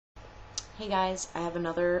Hey guys, I have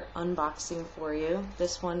another unboxing for you.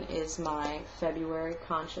 This one is my February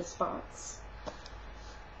Conscious box.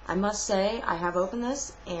 I must say, I have opened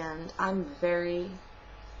this and I'm very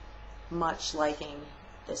much liking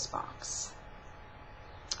this box.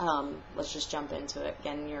 Let's just jump into it.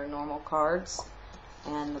 Again, your normal cards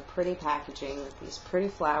and the pretty packaging with these pretty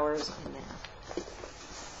flowers in there.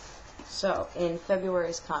 So, in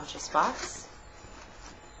February's Conscious box,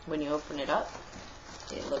 when you open it up,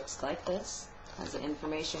 it looks like this. It has an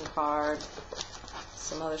information card,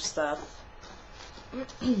 some other stuff.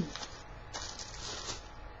 And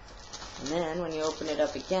then when you open it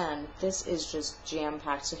up again, this is just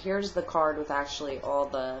jam-packed. So here's the card with actually all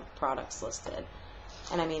the products listed.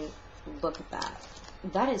 And I mean, look at that.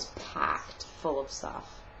 That is packed full of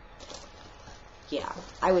stuff. Yeah,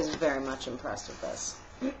 I was very much impressed with this.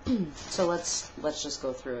 So let's just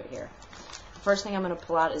go through it here. First thing I'm going to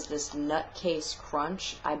pull out is this Nutcase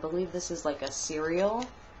Crunch. I believe this is like a cereal.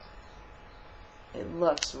 It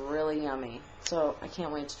looks really yummy, so I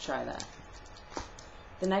can't wait to try that.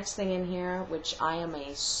 The next thing in here, which I am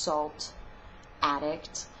a salt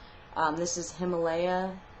addict, this is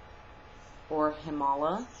Himalaya or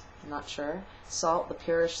Himala, I'm not sure. Salt, the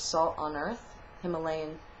purest salt on earth.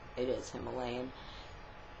 Himalayan, it is Himalayan,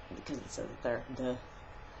 because it says it there, duh.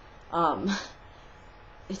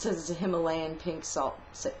 It says it's a Himalayan pink salt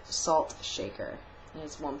shaker, and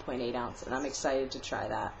it's 1.8 ounces, and I'm excited to try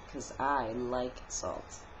that because I like salt.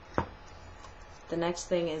 The next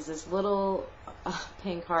thing is this little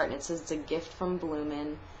pink heart, and it says it's a gift from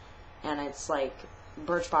Bloomin', and it's like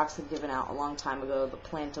Birchbox had given out a long time ago, the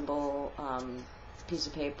plantable piece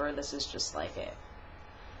of paper. This is just like it.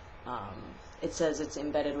 It says it's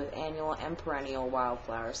embedded with annual and perennial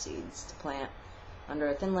wildflower seeds to plant under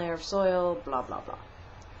a thin layer of soil, blah blah blah.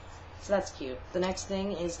 So that's cute. The next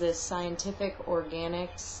thing is this Scientific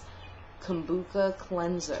Organics Kombucha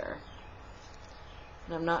Cleanser.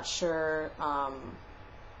 And I'm not sure, oh,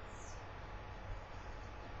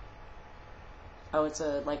 it's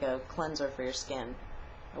like a cleanser for your skin.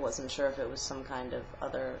 I wasn't sure if it was some kind of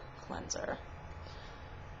other cleanser.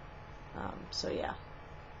 So yeah,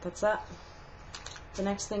 that's that. The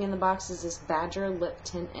next thing in the box is this Badger Lip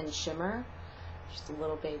Tint and Shimmer. Just a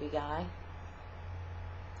little baby guy.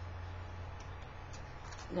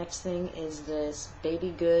 Next thing is this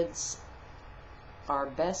Baby Goods Our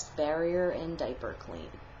Best Barrier and Diaper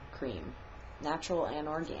Cream. Natural and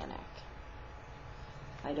organic.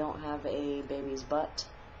 I don't have a baby's butt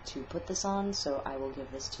to put this on, so I will give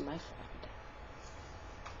this to my friend.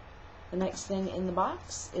 The next thing in the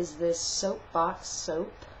box is this Soapbox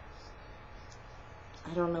soap.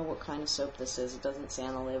 I don't know what kind of soap this is. It doesn't say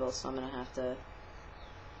on the label, so I'm going to have to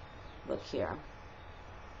look here.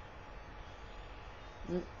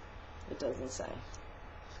 It doesn't say.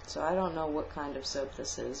 So I don't know what kind of soap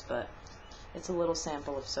this is, but it's a little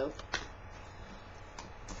sample of soap.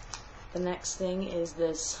 The next thing is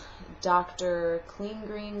this Dr. Clean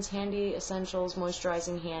Greens Handy Essentials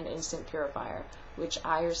Moisturizing Hand Instant Purifier, which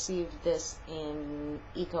I received this in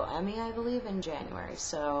Eco Emmy, I believe, in January.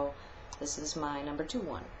 So this is my number 2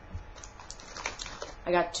 one.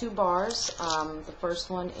 I got 2 bars. The first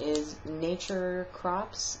one is Nature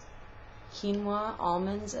Crops Quinoa,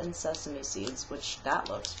 almonds, and sesame seeds, which that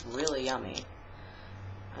looks really yummy.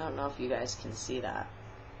 I don't know if you guys can see that.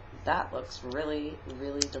 That looks really,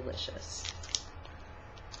 really delicious.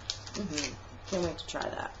 Can't wait to try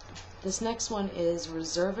that. This next one is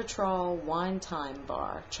Resveratrol Wine Time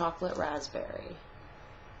Bar, Chocolate Raspberry.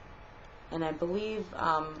 And I believe,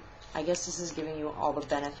 I guess this is giving you all the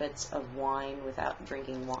benefits of wine without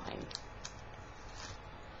drinking wine.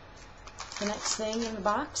 The next thing in the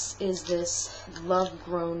box is this Love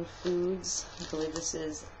Grown Foods. I believe this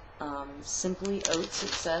is Simply Oats, it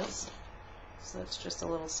says. So that's just a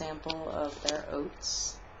little sample of their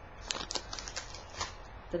oats.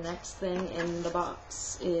 The next thing in the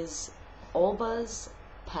box is Olba's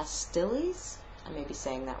Pastilles. I may be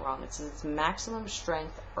saying that wrong. It says it's Maximum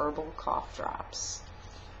Strength Herbal Cough Drops.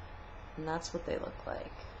 And that's what they look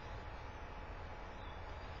like.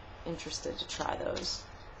 Interested to try those.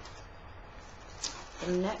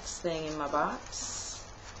 The next thing in my box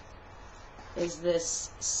is this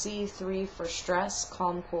C3 for Stress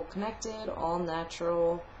Calm Cool Connected All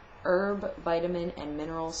Natural Herb, Vitamin, and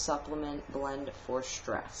Mineral Supplement Blend for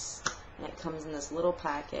Stress. And it comes in this little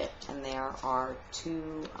packet, and there are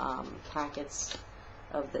 2 packets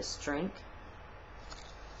of this drink.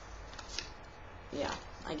 Yeah,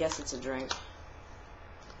 I guess it's a drink.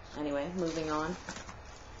 Anyway, moving on.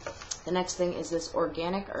 The next thing is this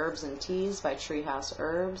Organic Herbs and Teas by Treehouse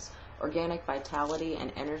Herbs. Organic Vitality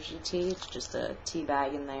and Energy Tea. It's just a tea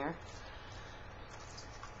bag in there.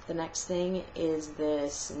 The next thing is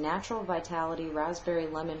this Natural Vitality Raspberry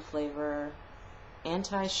Lemon Flavor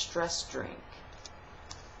Anti-Stress Drink.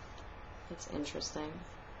 It's interesting.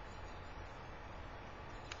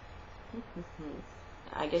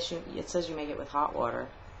 I guess it says you make it with hot water.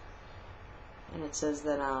 And it says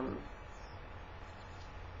that,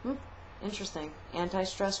 interesting.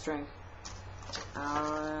 Anti-stress drink.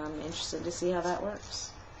 I'm interested to see how that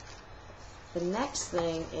works. The next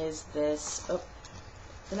thing is this,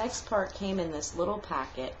 the next part came in this little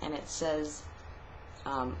packet, and it says,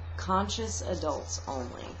 conscious adults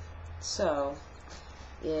only. So,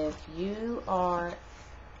 if you are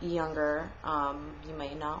younger, you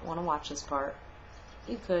may not want to watch this part.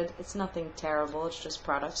 You could. It's nothing terrible. It's just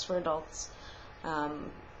products for adults.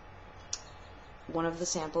 One of the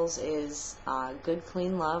samples is Good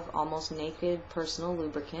Clean Love Almost Naked Personal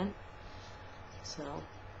Lubricant. So,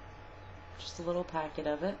 just a little packet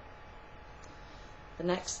of it. The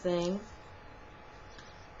next thing,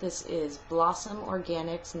 this is Blossom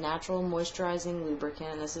Organics Natural Moisturizing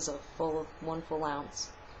Lubricant. This is one full ounce.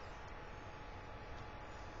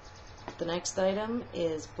 The next item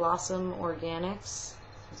is Blossom Organics.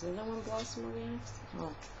 Is there one Blossom Organics?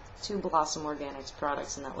 Oh, 2 Blossom Organics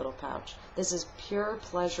products in that little pouch. This is Pure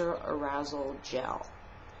Pleasure Arousal Gel.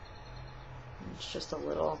 It's just a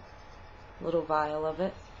little vial of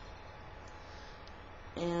it.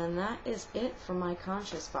 And that is it for my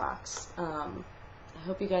Conscious Box. I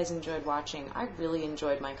hope you guys enjoyed watching. I really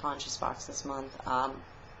enjoyed my Conscious Box this month.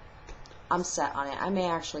 I'm set on it. I may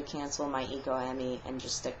actually cancel my Eco Emmy and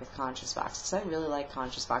just stick with Conscious Box because I really like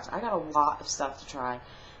Conscious Box. I got a lot of stuff to try.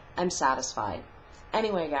 I'm satisfied.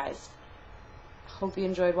 Anyway, guys, hope you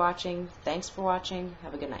enjoyed watching. Thanks for watching.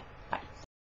 Have a good night.